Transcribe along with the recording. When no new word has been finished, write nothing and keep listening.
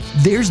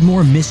There's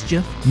more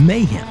mischief,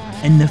 mayhem,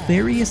 and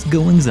nefarious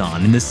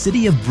goings-on in the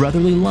city of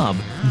brotherly love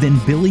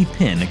than Billy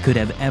Penn could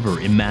have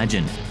ever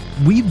imagined.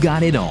 We've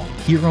got it all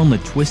here on the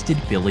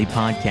Twisted Philly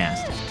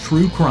podcast.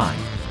 True crime,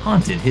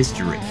 haunted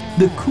history,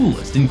 the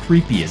coolest and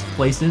creepiest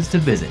places to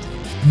visit.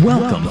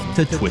 Welcome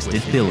to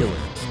Twisted Philly.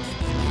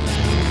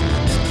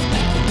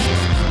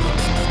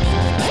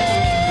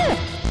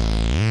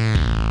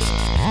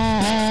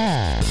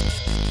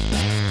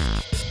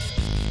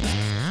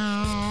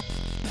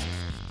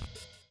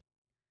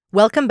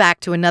 Welcome back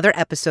to another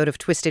episode of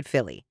Twisted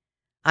Philly.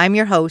 I'm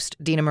your host,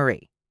 Dina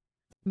Marie.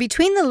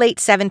 Between the late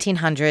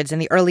 1700s and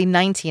the early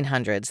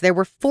 1900s, there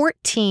were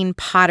 14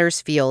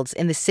 potter's fields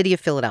in the city of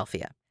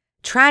Philadelphia.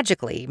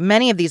 Tragically,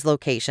 many of these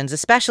locations,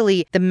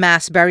 especially the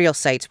mass burial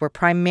sites, were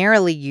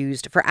primarily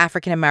used for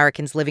African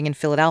Americans living in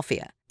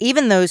Philadelphia.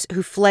 Even those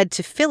who fled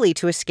to Philly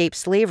to escape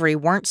slavery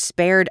weren't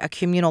spared a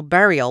communal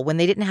burial when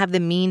they didn't have the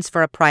means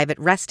for a private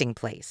resting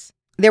place.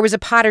 There was a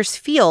potter's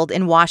field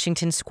in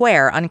Washington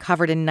Square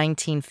uncovered in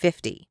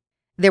 1950.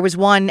 There was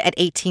one at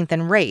 18th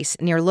and Race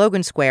near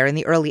Logan Square in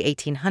the early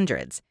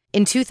 1800s.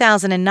 In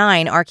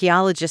 2009,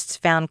 archaeologists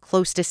found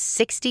close to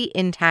 60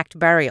 intact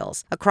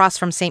burials across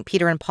from St.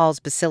 Peter and Paul's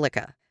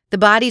Basilica. The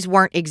bodies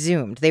weren't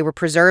exhumed. They were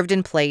preserved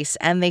in place,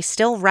 and they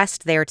still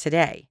rest there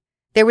today.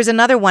 There was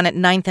another one at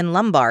 9th and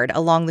Lombard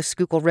along the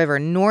Schuylkill River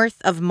north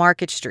of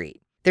Market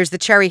Street. There's the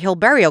Cherry Hill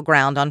Burial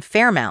Ground on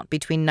Fairmount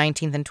between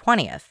 19th and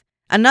 20th.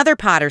 Another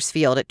potter's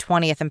field at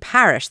 20th and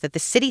Parish that the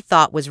city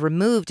thought was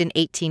removed in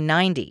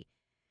 1890.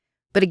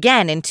 But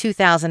again, in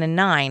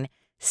 2009,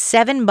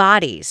 7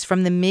 bodies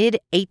from the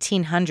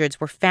mid-1800s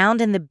were found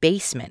in the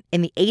basement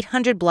in the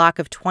 800 block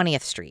of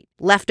 20th Street,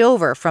 left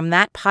over from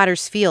that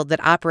potter's field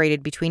that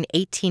operated between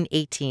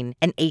 1818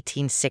 and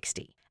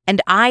 1860. And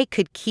I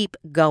could keep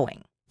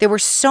going. There were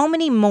so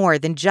many more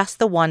than just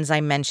the ones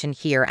I mentioned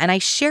here, and I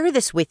share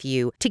this with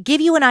you to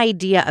give you an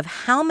idea of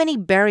how many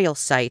burial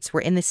sites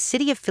were in the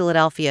city of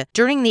Philadelphia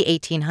during the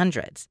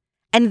 1800s.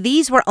 And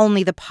these were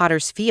only the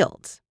potter's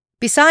fields.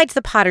 Besides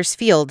the potter's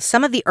field,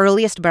 some of the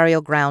earliest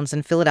burial grounds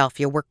in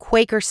Philadelphia were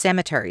Quaker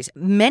cemeteries,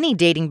 many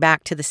dating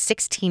back to the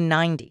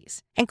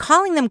 1690s. And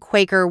calling them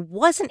Quaker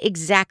wasn't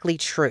exactly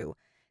true.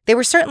 They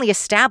were certainly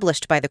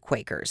established by the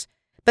Quakers,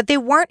 but they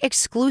weren't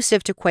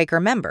exclusive to Quaker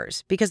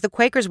members because the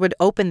Quakers would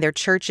open their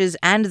churches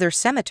and their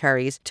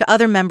cemeteries to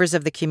other members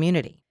of the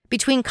community.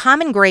 Between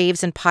common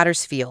graves and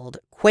Potter's Field,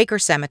 Quaker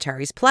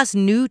cemeteries, plus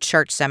new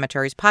church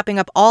cemeteries popping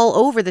up all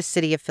over the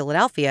city of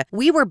Philadelphia,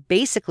 we were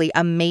basically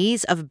a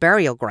maze of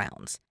burial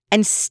grounds.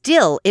 And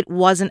still, it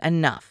wasn't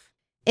enough.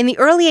 In the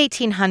early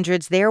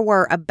 1800s, there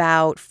were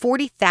about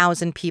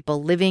 40,000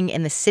 people living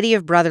in the city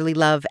of brotherly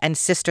love and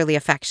sisterly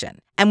affection.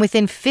 And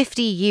within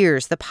 50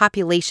 years, the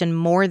population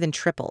more than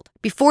tripled.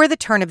 Before the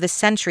turn of the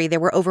century, there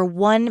were over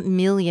 1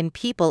 million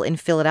people in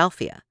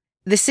Philadelphia.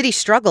 The city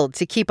struggled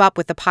to keep up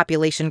with the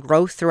population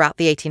growth throughout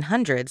the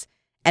 1800s,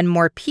 and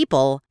more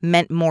people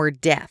meant more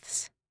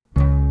deaths.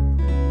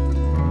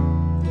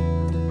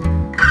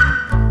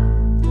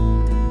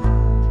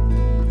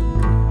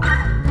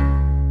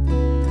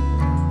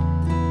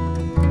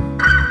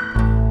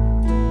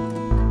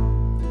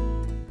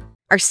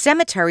 Our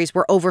cemeteries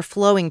were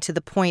overflowing to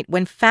the point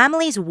when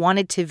families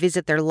wanted to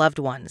visit their loved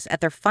ones at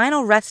their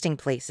final resting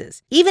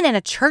places. Even in a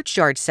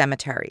churchyard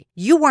cemetery,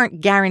 you weren't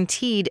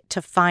guaranteed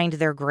to find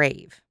their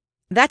grave.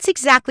 That's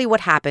exactly what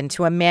happened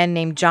to a man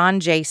named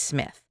John J.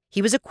 Smith.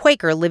 He was a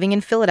Quaker living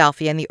in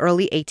Philadelphia in the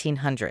early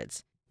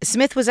 1800s.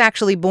 Smith was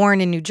actually born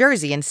in New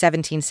Jersey in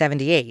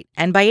 1778,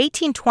 and by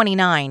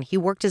 1829, he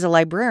worked as a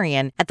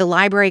librarian at the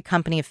Library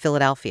Company of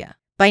Philadelphia.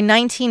 By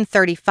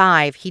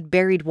 1935, he'd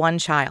buried one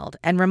child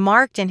and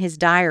remarked in his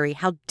diary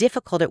how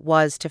difficult it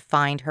was to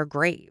find her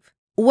grave.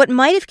 What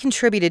might have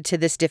contributed to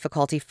this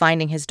difficulty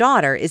finding his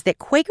daughter is that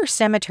Quaker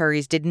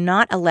cemeteries did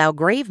not allow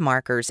grave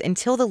markers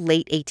until the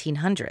late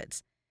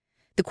 1800s.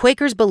 The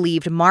Quakers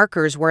believed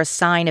markers were a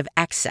sign of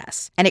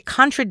excess, and it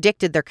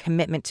contradicted their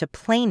commitment to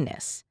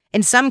plainness.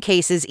 In some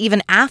cases,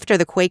 even after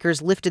the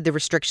Quakers lifted the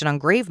restriction on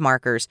grave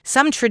markers,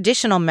 some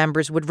traditional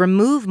members would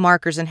remove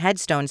markers and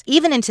headstones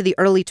even into the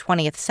early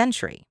 20th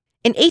century.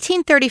 In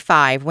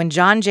 1835, when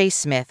John J.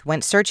 Smith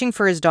went searching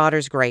for his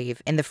daughter's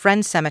grave in the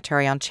Friends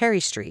Cemetery on Cherry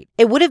Street,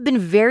 it would have been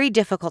very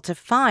difficult to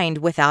find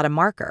without a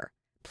marker.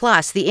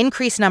 Plus, the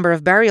increased number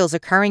of burials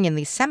occurring in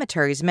these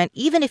cemeteries meant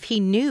even if he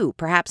knew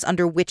perhaps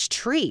under which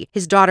tree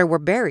his daughter were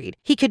buried,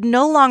 he could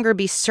no longer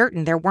be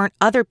certain there weren't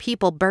other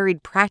people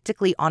buried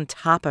practically on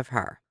top of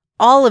her.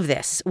 All of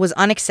this was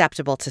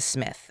unacceptable to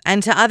Smith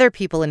and to other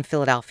people in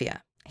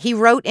Philadelphia. He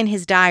wrote in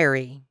his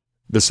diary,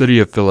 "The city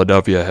of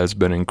Philadelphia has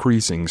been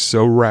increasing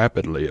so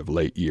rapidly of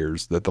late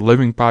years that the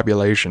living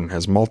population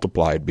has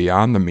multiplied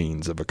beyond the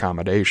means of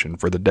accommodation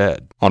for the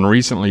dead. On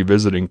recently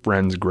visiting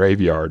Friends'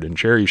 graveyard in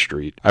Cherry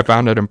Street, I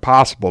found it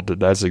impossible to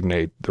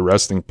designate the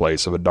resting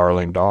place of a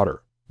darling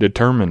daughter.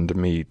 Determined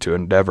me to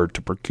endeavor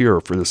to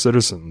procure for the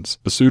citizens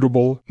a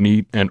suitable,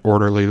 neat, and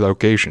orderly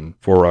location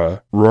for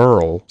a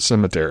rural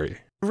cemetery."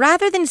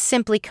 Rather than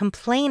simply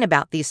complain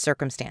about these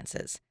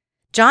circumstances,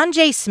 John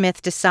J.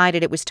 Smith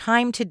decided it was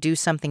time to do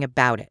something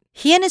about it.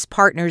 He and his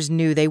partners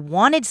knew they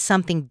wanted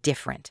something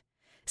different,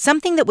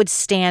 something that would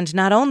stand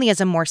not only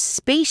as a more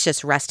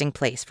spacious resting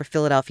place for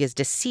Philadelphia's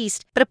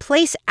deceased, but a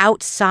place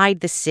outside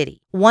the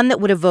city, one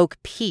that would evoke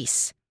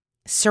peace,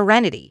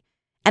 serenity,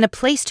 and a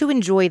place to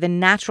enjoy the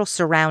natural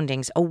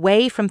surroundings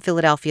away from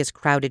Philadelphia's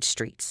crowded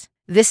streets.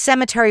 This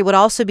cemetery would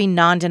also be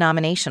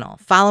non-denominational,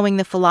 following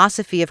the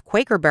philosophy of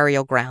Quaker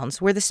burial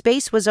grounds where the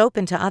space was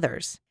open to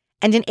others.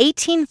 And in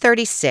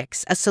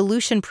 1836, a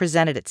solution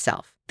presented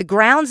itself: the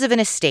grounds of an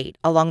estate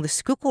along the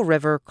Schuylkill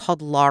River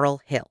called Laurel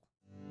Hill.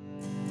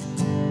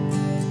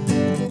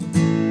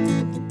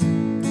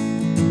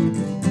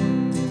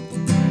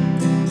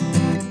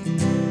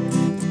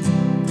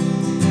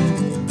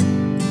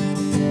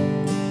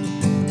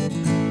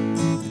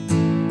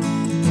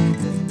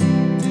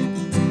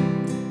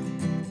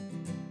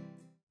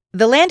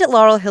 The land at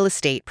Laurel Hill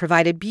Estate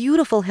provided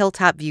beautiful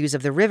hilltop views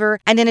of the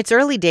river, and in its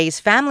early days,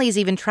 families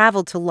even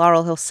traveled to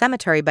Laurel Hill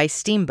Cemetery by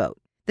steamboat.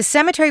 The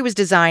cemetery was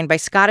designed by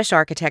Scottish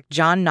architect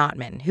John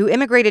Notman, who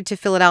immigrated to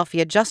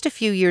Philadelphia just a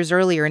few years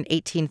earlier in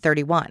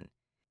 1831.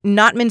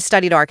 Notman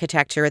studied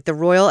architecture at the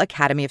Royal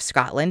Academy of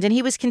Scotland, and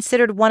he was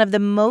considered one of the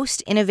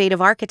most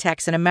innovative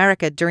architects in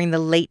America during the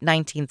late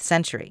 19th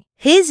century.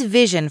 His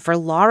vision for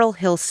Laurel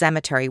Hill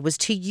Cemetery was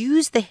to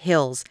use the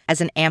hills as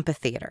an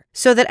amphitheater,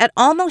 so that at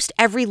almost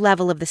every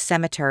level of the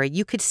cemetery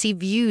you could see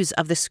views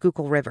of the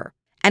Schuylkill River.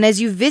 And as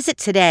you visit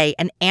today,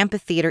 an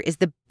amphitheater is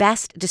the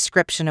best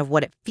description of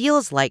what it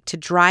feels like to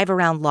drive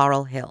around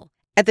Laurel Hill.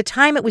 At the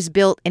time it was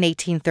built in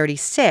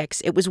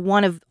 1836, it was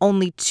one of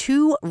only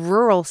 2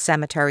 rural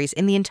cemeteries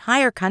in the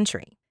entire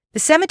country. The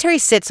cemetery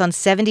sits on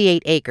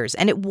 78 acres,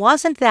 and it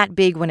wasn't that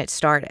big when it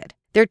started.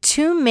 There are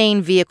 2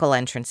 main vehicle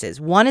entrances.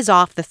 One is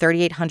off the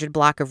 3800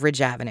 block of Ridge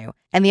Avenue,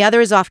 and the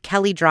other is off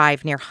Kelly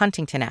Drive near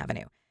Huntington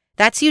Avenue.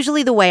 That's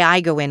usually the way I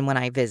go in when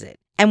I visit.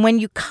 And when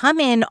you come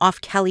in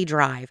off Kelly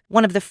Drive,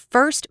 one of the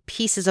first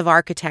pieces of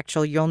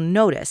architecture you'll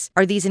notice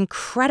are these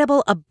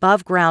incredible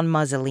above-ground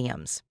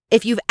mausoleums.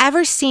 If you've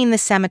ever seen the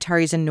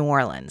cemeteries in New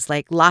Orleans,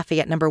 like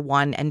Lafayette No.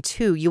 1 and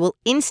 2, you will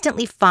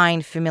instantly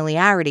find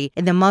familiarity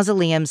in the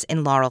mausoleums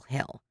in Laurel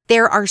Hill.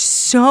 There are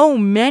so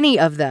many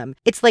of them.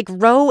 It's like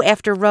row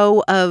after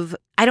row of,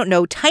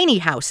 tiny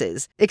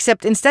houses.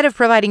 Except instead of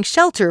providing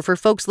shelter for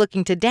folks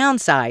looking to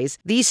downsize,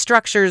 these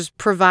structures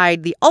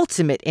provide the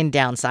ultimate in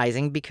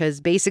downsizing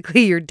because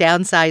basically you're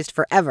downsized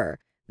forever.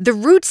 The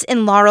routes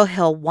in Laurel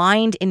Hill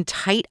wind in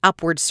tight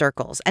upward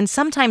circles, and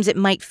sometimes it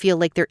might feel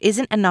like there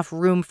isn't enough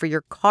room for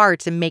your car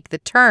to make the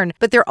turn,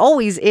 but there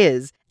always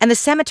is. And the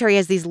cemetery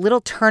has these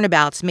little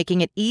turnabouts,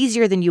 making it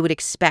easier than you would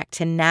expect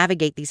to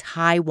navigate these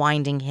high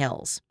winding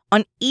hills.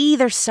 On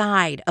either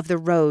side of the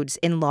roads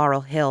in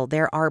Laurel Hill,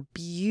 there are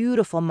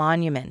beautiful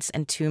monuments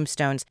and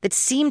tombstones that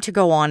seem to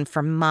go on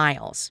for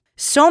miles.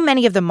 So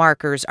many of the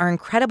markers are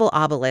incredible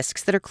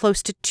obelisks that are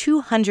close to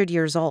 200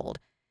 years old,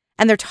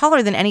 and they're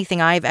taller than anything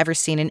I've ever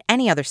seen in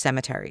any other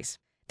cemeteries.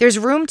 There's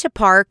room to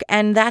park,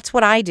 and that's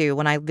what I do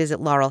when I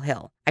visit Laurel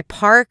Hill. I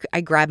park,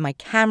 I grab my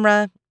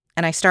camera,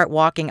 and I start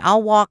walking.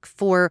 I'll walk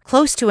for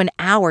close to an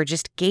hour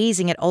just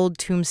gazing at old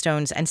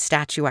tombstones and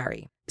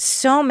statuary.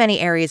 So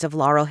many areas of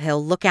Laurel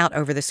Hill look out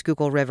over the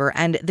Schuylkill River,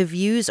 and the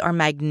views are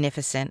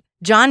magnificent.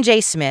 John J.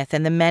 Smith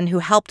and the men who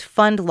helped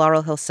fund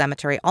Laurel Hill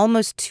Cemetery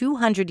almost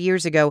 200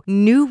 years ago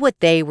knew what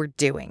they were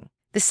doing.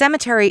 The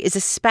cemetery is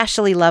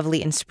especially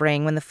lovely in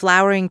spring when the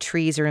flowering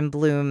trees are in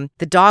bloom.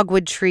 The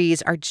dogwood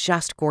trees are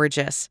just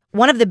gorgeous.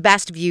 One of the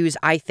best views,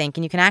 I think,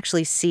 and you can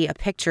actually see a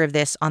picture of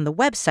this on the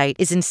website,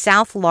 is in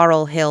South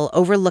Laurel Hill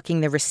overlooking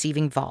the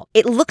receiving vault.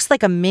 It looks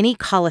like a mini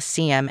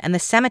coliseum, and the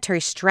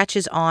cemetery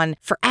stretches on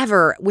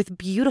forever with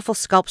beautiful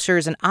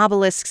sculptures and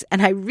obelisks,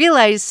 and I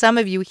realize some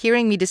of you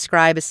hearing me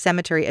describe a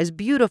cemetery as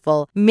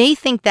beautiful may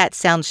think that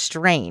sounds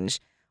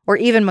strange, or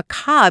even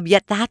macabre,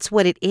 yet that's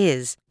what it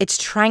is. It's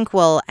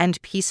tranquil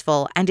and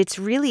peaceful, and it's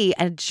really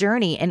a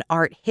journey in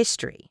art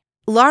history.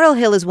 Laurel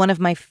Hill is one of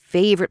my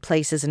favorite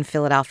places in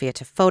Philadelphia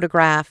to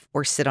photograph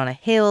or sit on a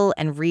hill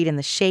and read in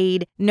the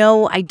shade.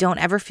 No, I don't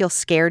ever feel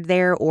scared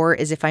there or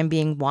as if I'm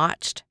being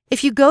watched.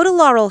 If you go to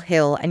Laurel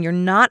Hill and you're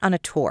not on a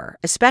tour,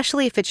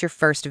 especially if it's your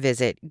first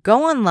visit,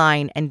 go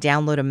online and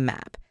download a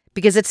map,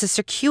 because it's a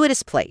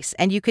circuitous place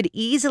and you could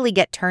easily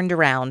get turned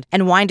around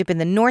and wind up in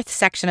the north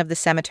section of the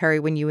cemetery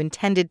when you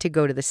intended to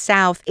go to the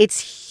south.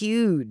 It's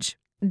huge.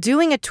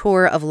 Doing a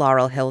tour of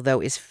Laurel Hill, though,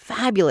 is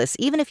fabulous,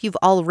 even if you've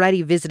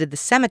already visited the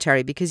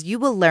cemetery, because you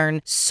will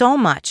learn so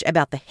much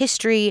about the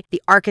history,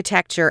 the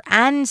architecture,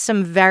 and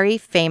some very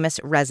famous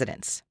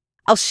residents.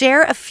 I'll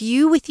share a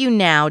few with you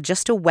now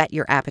just to whet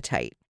your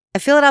appetite. A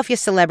Philadelphia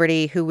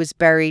celebrity who was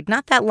buried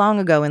not that long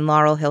ago in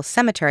Laurel Hill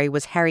Cemetery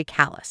was Harry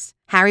Callis.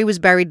 Harry was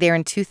buried there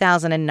in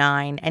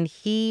 2009, and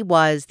he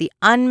was the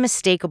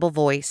unmistakable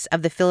voice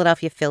of the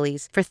Philadelphia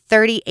Phillies for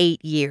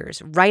 38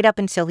 years, right up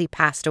until he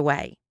passed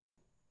away.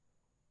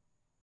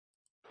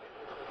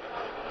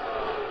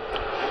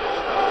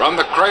 From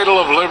the cradle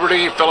of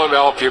liberty,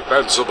 Philadelphia,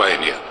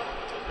 Pennsylvania.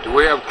 Do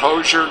we have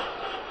closure?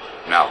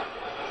 No.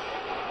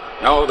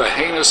 No, the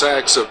heinous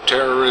acts of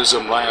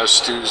terrorism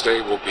last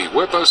Tuesday will be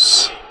with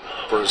us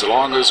for as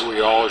long as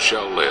we all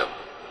shall live.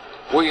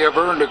 We have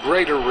earned a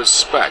greater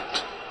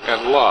respect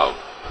and love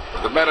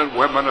for the men and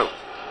women of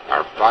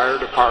our fire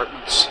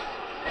departments,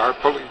 our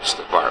police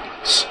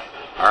departments,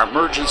 our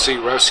emergency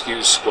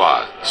rescue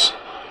squads.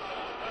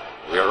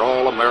 We are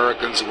all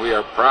Americans, and we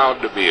are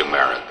proud to be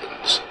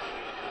Americans.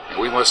 And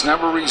we must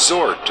never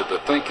resort to the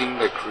thinking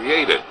that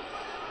created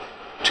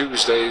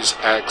Tuesday's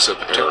acts of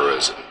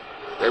terrorism.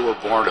 They were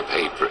born of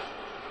hatred.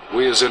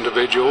 We as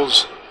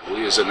individuals,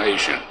 we as a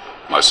nation,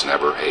 must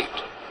never hate.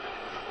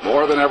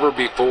 More than ever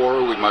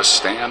before, we must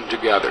stand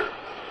together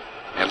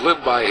and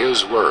live by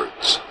his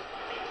words,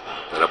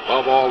 that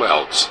above all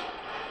else,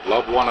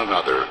 love one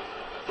another,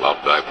 love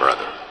thy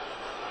brother.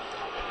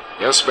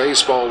 Yes,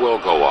 baseball will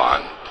go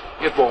on.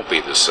 It won't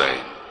be the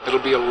same. It'll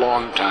be a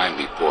long time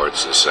before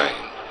it's the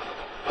same.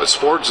 But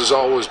sports has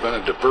always been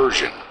a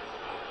diversion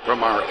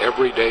from our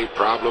everyday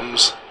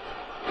problems,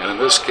 and in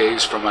this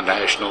case, from a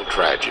national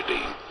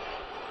tragedy.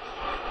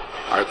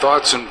 Our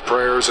thoughts and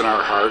prayers and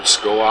our hearts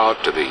go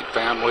out to the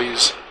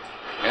families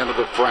and to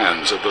the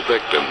friends of the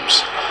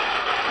victims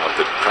of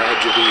the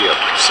tragedy of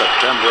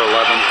September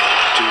 11th,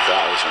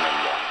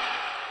 2001.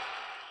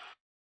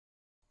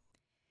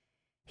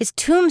 His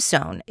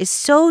tombstone is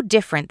so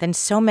different than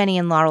so many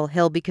in Laurel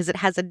Hill because it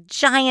has a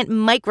giant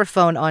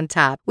microphone on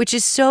top, which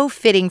is so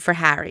fitting for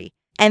Harry.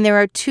 And there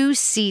are 2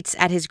 seats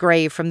at his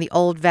grave from the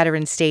old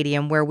Veterans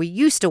Stadium where we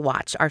used to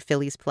watch our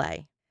Phillies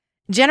play.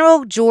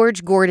 General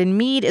George Gordon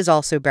Meade is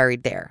also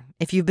buried there.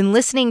 If you've been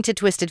listening to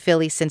Twisted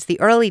Philly since the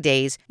early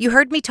days, you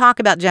heard me talk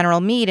about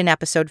General Meade in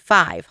episode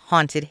 5,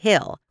 Haunted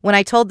Hill, when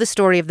I told the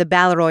story of the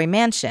Balleroy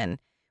Mansion,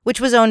 which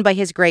was owned by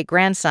his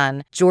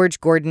great-grandson, George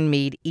Gordon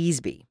Meade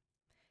Easby.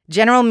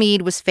 General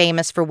Meade was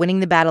famous for winning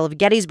the Battle of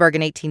Gettysburg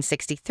in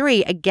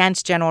 1863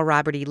 against General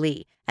Robert E.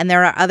 Lee, and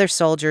there are other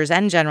soldiers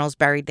and generals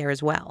buried there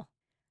as well.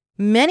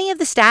 Many of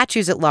the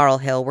statues at Laurel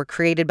Hill were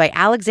created by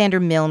Alexander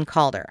Milne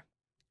Calder.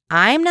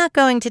 I'm not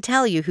going to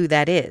tell you who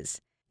that is.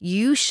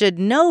 You should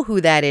know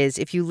who that is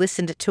if you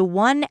listened to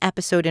one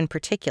episode in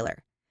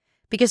particular.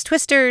 Because,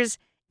 Twisters,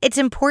 it's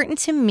important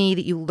to me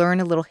that you learn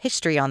a little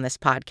history on this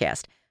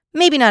podcast.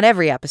 Maybe not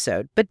every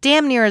episode, but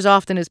damn near as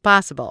often as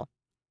possible.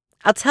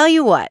 I'll tell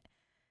you what.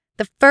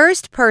 The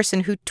first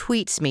person who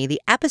tweets me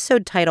the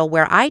episode title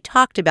where I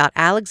talked about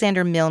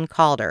Alexander Milne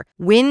Calder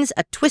wins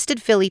a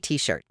Twisted Philly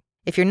t-shirt.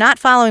 If you're not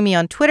following me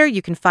on Twitter,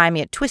 you can find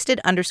me at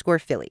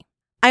twisted_Philly.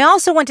 I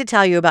also want to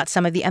tell you about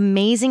some of the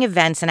amazing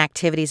events and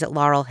activities at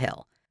Laurel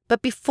Hill.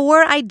 But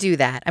before I do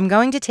that, I'm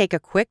going to take a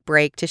quick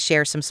break to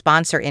share some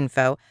sponsor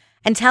info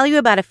and tell you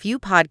about a few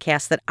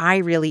podcasts that I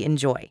really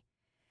enjoy.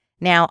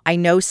 Now, I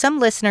know some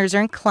listeners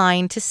are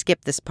inclined to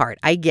skip this part.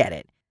 I get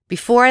it.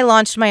 Before I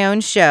launched my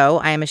own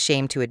show, I am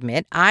ashamed to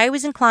admit, I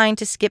was inclined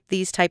to skip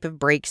these type of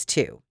breaks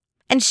too.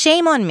 And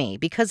shame on me,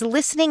 because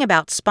listening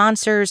about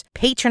sponsors,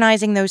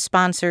 patronizing those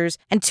sponsors,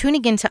 and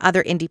tuning into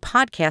other indie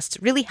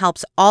podcasts really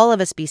helps all of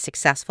us be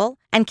successful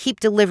and keep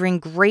delivering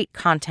great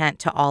content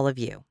to all of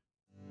you.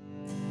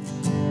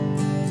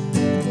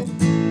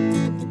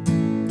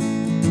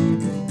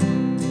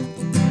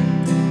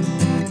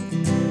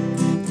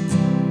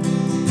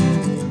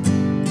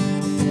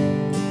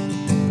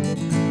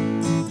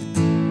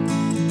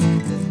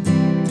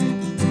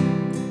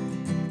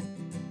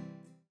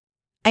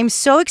 I'm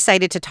so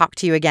excited to talk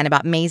to you again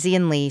about Maisie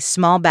and Lee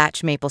small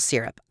batch maple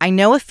syrup. I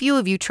know a few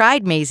of you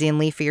tried Maisie and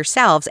Lee for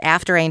yourselves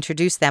after I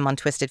introduced them on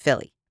Twisted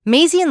Philly.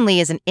 Maisie and Lee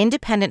is an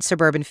independent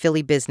suburban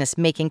Philly business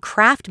making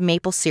craft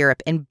maple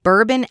syrup in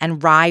bourbon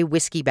and rye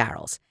whiskey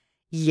barrels.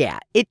 Yeah,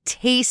 it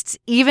tastes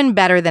even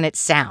better than it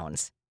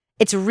sounds.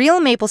 It's real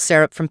maple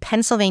syrup from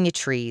Pennsylvania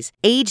trees,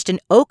 aged in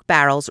oak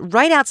barrels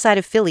right outside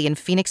of Philly in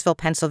Phoenixville,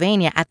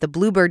 Pennsylvania at the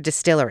Bluebird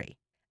Distillery.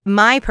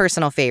 My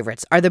personal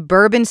favorites are the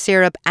bourbon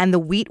syrup and the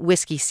wheat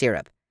whiskey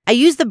syrup. I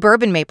use the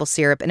bourbon maple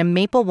syrup in a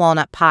maple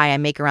walnut pie I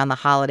make around the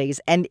holidays,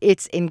 and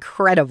it's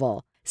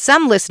incredible.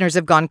 Some listeners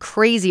have gone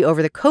crazy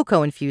over the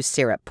cocoa-infused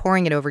syrup,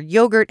 pouring it over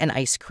yogurt and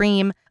ice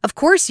cream. Of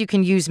course, you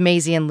can use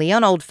Maisie and Lee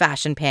on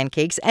old-fashioned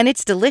pancakes, and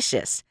it's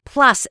delicious.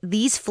 Plus,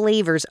 these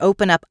flavors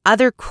open up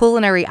other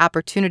culinary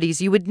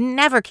opportunities you would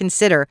never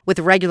consider with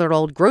regular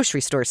old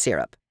grocery store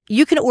syrup.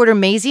 You can order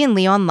Maisie and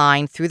Lee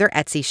online through their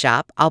Etsy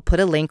shop. I'll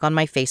put a link on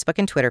my Facebook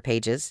and Twitter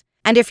pages.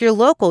 And if you're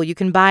local, you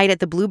can buy it at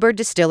the Bluebird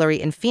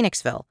Distillery in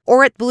Phoenixville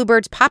or at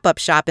Bluebird's pop-up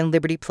shop in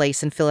Liberty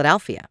Place in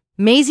Philadelphia.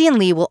 Maisie and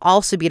Lee will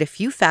also be at a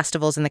few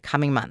festivals in the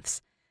coming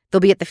months.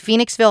 They'll be at the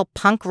Phoenixville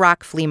Punk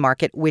Rock Flea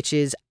Market, which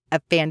is a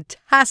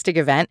fantastic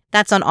event.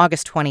 That's on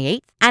August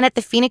 28th, and at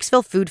the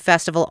Phoenixville Food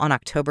Festival on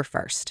October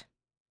 1st.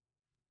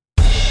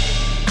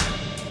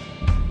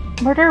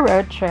 Murder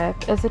Road Trip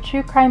is a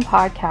true crime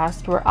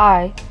podcast where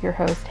I, your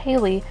host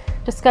Haley,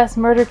 discuss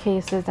murder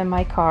cases in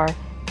my car,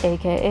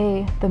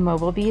 aka the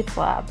Mobile Beats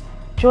Lab.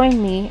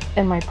 Join me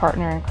and my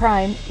partner in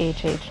crime,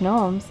 H.H.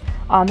 Gnomes,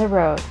 on the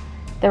road.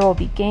 There will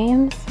be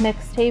games,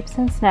 mixtapes,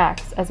 and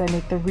snacks as I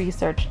make the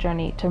research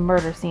journey to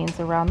murder scenes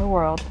around the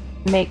world.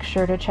 Make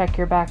sure to check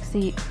your back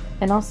seat,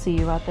 and I'll see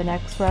you at the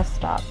next rest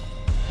stop.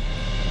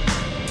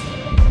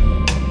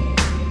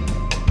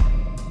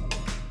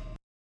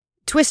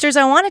 Twisters,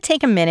 I want to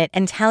take a minute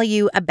and tell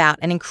you about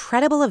an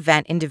incredible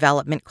event in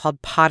development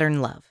called Podern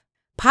Love.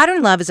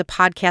 Podern Love is a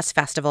podcast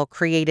festival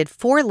created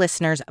for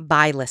listeners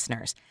by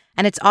listeners,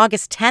 and it's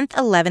August 10th,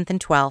 11th, and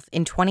 12th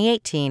in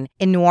 2018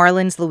 in New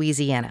Orleans,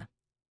 Louisiana.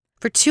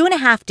 For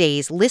 2.5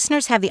 days,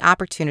 listeners have the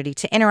opportunity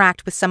to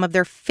interact with some of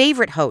their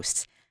favorite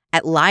hosts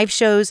at live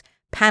shows,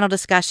 panel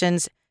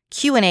discussions,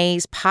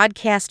 Q&As,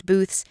 podcast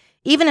booths,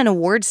 even an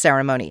awards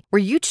ceremony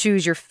where you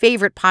choose your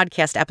favorite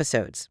podcast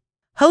episodes.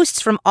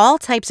 Hosts from all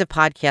types of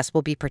podcasts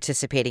will be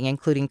participating,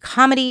 including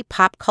comedy,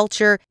 pop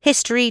culture,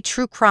 history,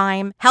 true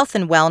crime, health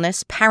and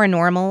wellness,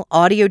 paranormal,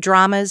 audio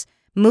dramas,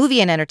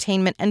 movie and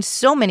entertainment, and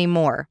so many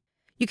more.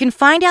 You can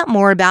find out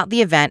more about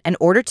the event and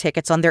order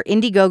tickets on their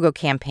Indiegogo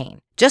campaign.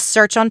 Just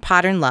search on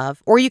Podern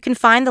Love, or you can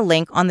find the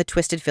link on the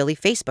Twisted Philly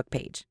Facebook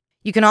page.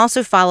 You can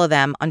also follow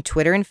them on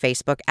Twitter and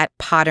Facebook at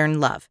Podern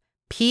Love,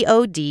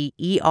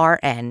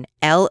 PODERNLOVE.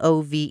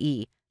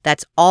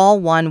 That's all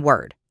one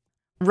word.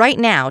 Right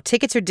now,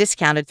 tickets are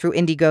discounted through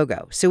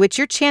Indiegogo, so it's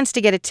your chance to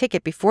get a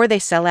ticket before they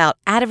sell out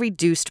at a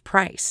reduced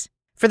price.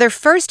 For their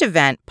first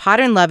event,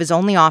 Podern Love is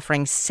only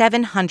offering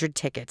 700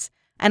 tickets,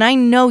 and I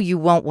know you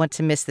won't want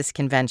to miss this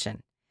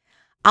convention.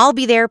 I'll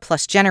be there,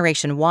 plus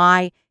Generation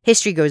Y,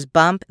 History Goes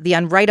Bump, The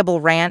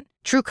Unwritable Rant,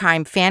 True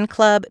Crime Fan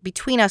Club,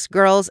 Between Us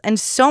Girls, and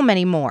so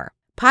many more.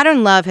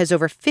 Podern Love has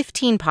over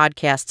 15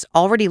 podcasts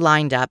already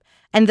lined up,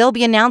 and they'll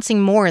be announcing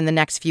more in the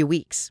next few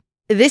weeks.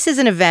 This is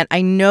an event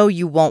I know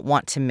you won't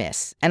want to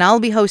miss, and I'll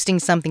be hosting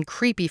something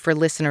creepy for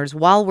listeners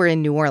while we're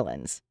in New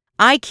Orleans.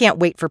 I can't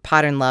wait for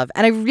Podern Love,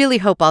 and I really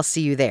hope I'll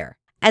see you there.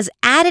 As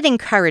added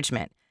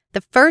encouragement,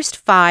 the first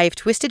 5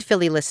 Twisted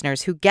Philly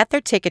listeners who get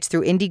their tickets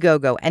through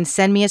Indiegogo and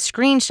send me a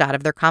screenshot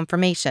of their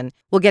confirmation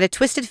will get a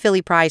Twisted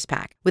Philly prize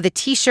pack with a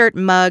t-shirt,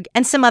 mug,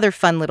 and some other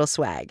fun little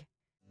swag.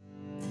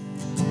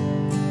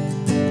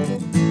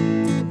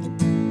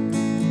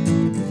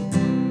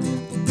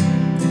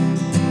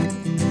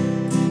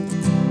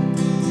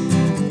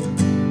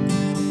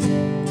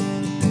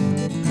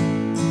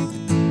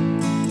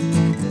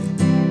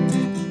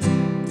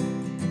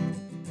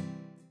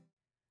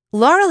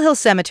 Laurel Hill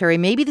Cemetery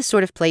may be the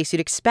sort of place you'd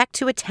expect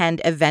to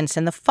attend events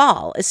in the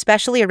fall,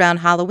 especially around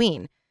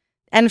Halloween.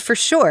 And for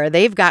sure,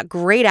 they've got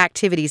great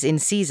activities in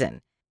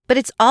season. But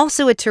it's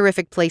also a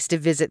terrific place to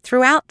visit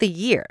throughout the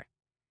year.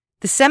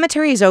 The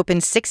cemetery is open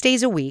 6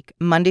 days a week,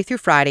 Monday through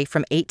Friday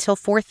from 8 till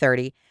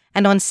 4:30,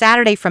 and on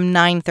Saturday from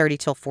 9:30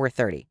 till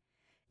 4:30.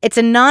 It's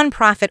a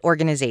nonprofit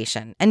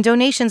organization, and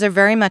donations are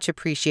very much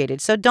appreciated,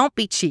 so don't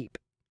be cheap.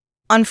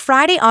 On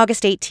Friday,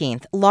 August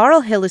 18th,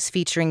 Laurel Hill is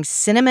featuring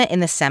Cinema in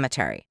the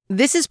Cemetery.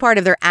 This is part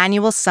of their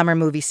annual summer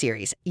movie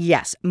series.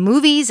 Yes,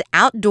 movies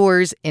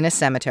outdoors in a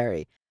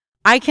cemetery.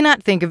 I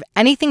cannot think of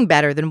anything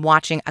better than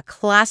watching a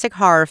classic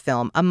horror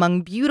film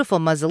among beautiful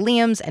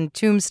mausoleums and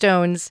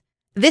tombstones.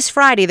 This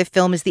Friday, the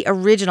film is the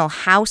original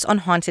House on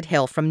Haunted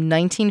Hill from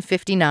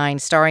 1959,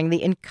 starring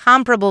the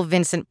incomparable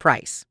Vincent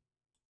Price.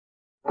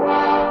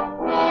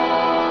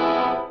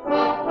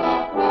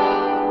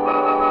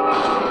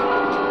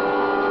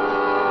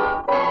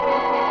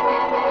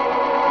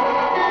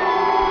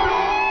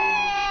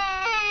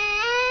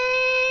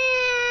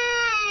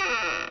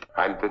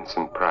 I'm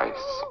Vincent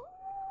Price,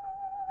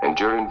 and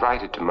you're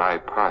invited to my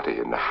party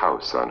in the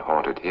house on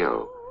Haunted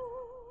Hill,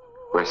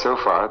 where so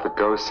far the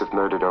ghosts have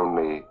murdered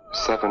only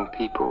 7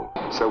 people.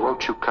 So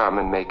won't you come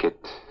and make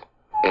it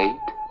 8?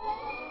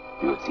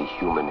 You'll see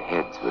human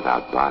heads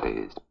without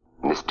bodies,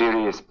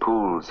 mysterious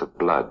pools of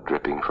blood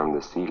dripping from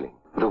the ceiling.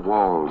 The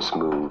walls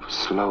move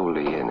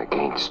slowly in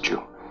against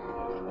you.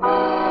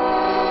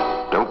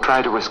 Don't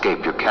try to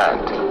escape, you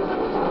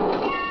can't.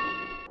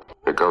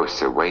 The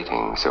ghosts are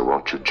waiting, so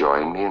won't you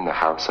join me in the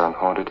house on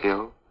Haunted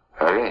Hill?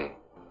 Hurry,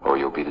 or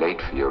you'll be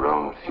late for your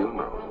own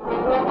funeral.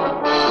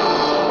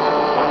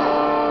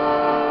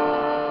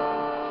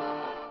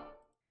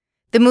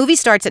 The movie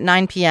starts at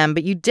 9 p.m.,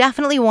 but you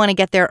definitely want to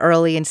get there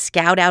early and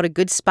scout out a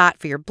good spot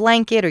for your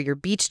blanket or your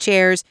beach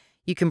chairs.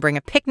 You can bring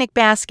a picnic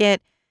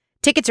basket.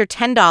 Tickets are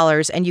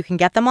 $10, and you can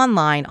get them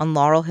online on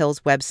Laurel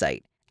Hill's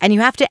website. And you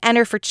have to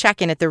enter for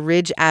check-in at the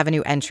Ridge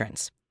Avenue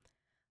entrance.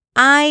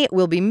 I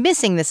will be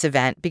missing this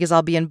event because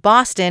I'll be in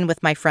Boston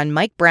with my friend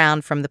Mike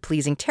Brown from the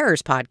Pleasing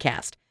Terrors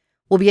podcast.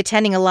 We'll be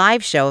attending a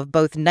live show of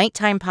both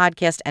Nighttime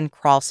Podcast and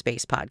Crawl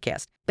Space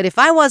Podcast. But if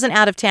I wasn't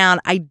out of town,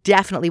 I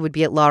definitely would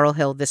be at Laurel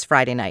Hill this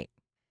Friday night.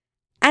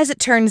 As it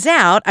turns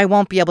out, I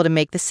won't be able to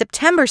make the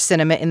September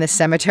Cinema in the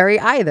Cemetery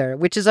either,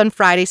 which is on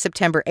Friday,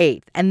 September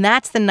 8th. And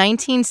that's the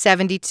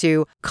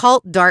 1972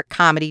 cult dark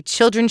comedy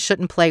Children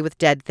Shouldn't Play with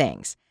Dead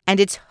Things. And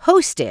it's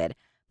hosted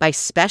by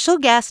special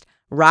guest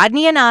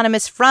Rodney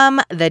Anonymous from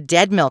The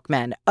Dead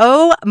Milkmen.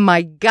 Oh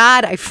my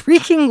God, I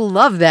freaking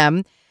love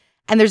them.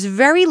 And there's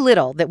very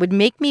little that would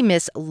make me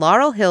miss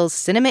Laurel Hill's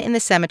Cinema in the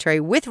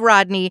Cemetery with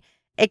Rodney,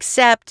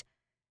 except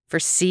for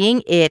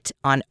seeing it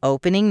on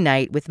opening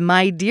night with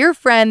my dear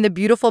friend, the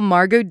beautiful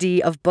Margot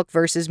D of Book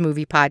vs.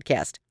 Movie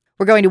podcast.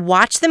 We're going to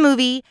watch the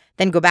movie,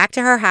 then go back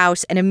to her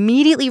house and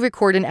immediately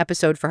record an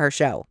episode for her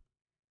show.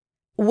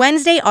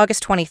 Wednesday,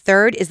 August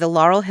 23rd is the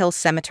Laurel Hill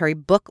Cemetery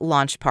book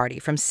launch party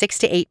from 6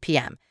 to 8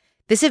 p.m.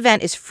 This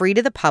event is free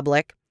to the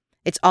public.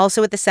 It's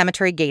also at the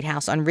Cemetery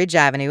Gatehouse on Ridge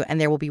Avenue, and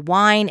there will be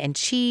wine and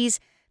cheese.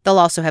 They'll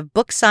also have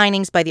book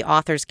signings by the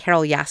authors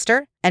Carol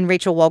Yaster and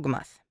Rachel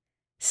Wolgemuth.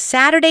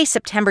 Saturday,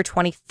 September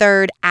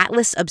 23rd,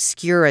 Atlas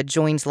Obscura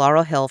joins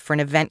Laurel Hill for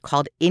an event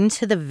called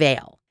Into the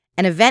Veil,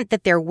 an event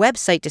that their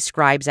website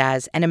describes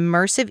as an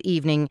immersive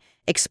evening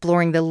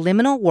exploring the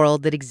liminal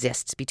world that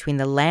exists between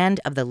the land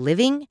of the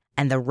living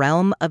and the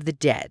realm of the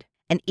dead.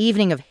 An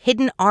evening of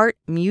hidden art,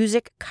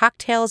 music,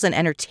 cocktails, and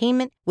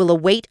entertainment will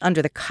await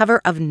under the cover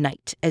of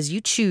night as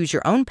you choose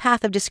your own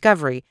path of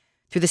discovery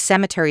through the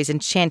cemetery's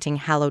enchanting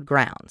hallowed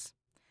grounds.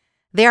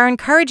 They are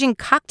encouraging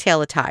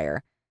cocktail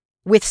attire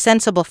with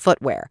sensible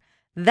footwear.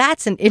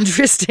 That's an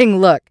interesting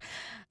look.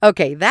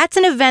 Okay, that's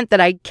an event that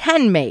I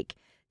can make.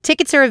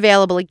 Tickets are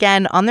available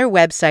again on their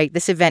website.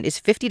 This event is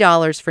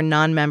 $50 for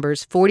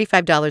non-members,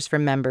 $45 for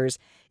members.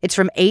 It's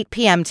from 8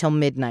 p.m. till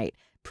midnight.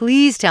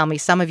 Please tell me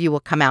some of you will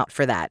come out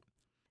for that.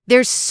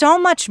 There's so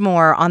much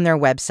more on their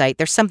website.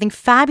 There's something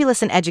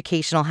fabulous and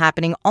educational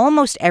happening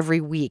almost every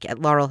week at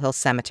Laurel Hill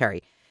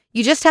Cemetery.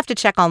 You just have to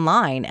check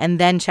online and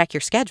then check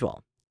your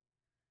schedule.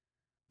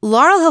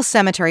 Laurel Hill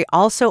Cemetery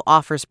also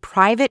offers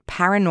private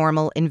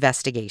paranormal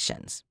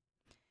investigations.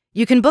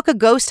 You can book a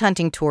ghost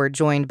hunting tour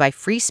joined by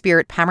free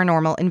spirit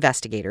paranormal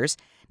investigators.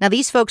 Now,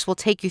 these folks will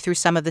take you through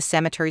some of the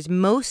cemetery's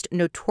most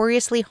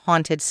notoriously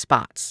haunted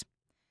spots.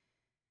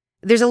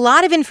 There's a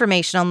lot of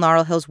information on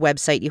Laurel Hill's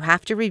website you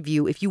have to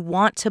review if you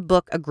want to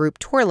book a group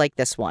tour like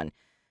this one.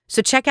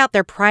 So check out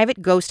their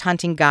private ghost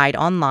hunting guide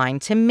online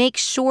to make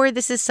sure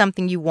this is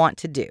something you want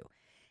to do.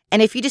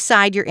 And if you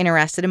decide you're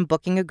interested in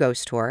booking a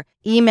ghost tour,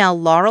 email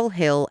Laurel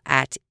Hill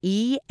at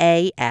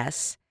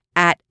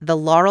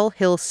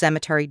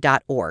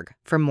eas@thelaurelhillcemetery.org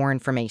for more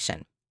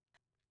information.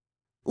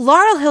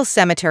 Laurel Hill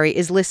Cemetery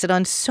is listed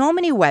on so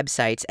many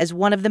websites as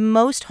one of the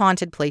most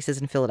haunted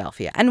places in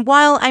Philadelphia. And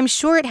while I'm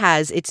sure it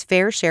has its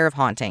fair share of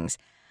hauntings,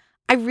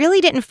 I really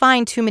didn't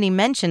find too many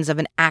mentions of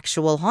an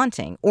actual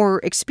haunting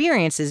or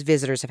experiences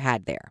visitors have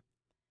had there.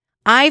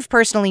 I've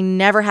personally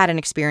never had an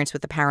experience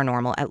with the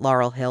paranormal at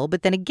Laurel Hill,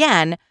 but then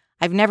again,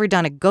 I've never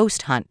done a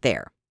ghost hunt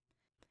there.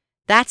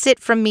 That's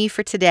it from me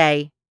for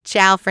today.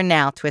 Ciao for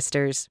now,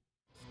 Twisters.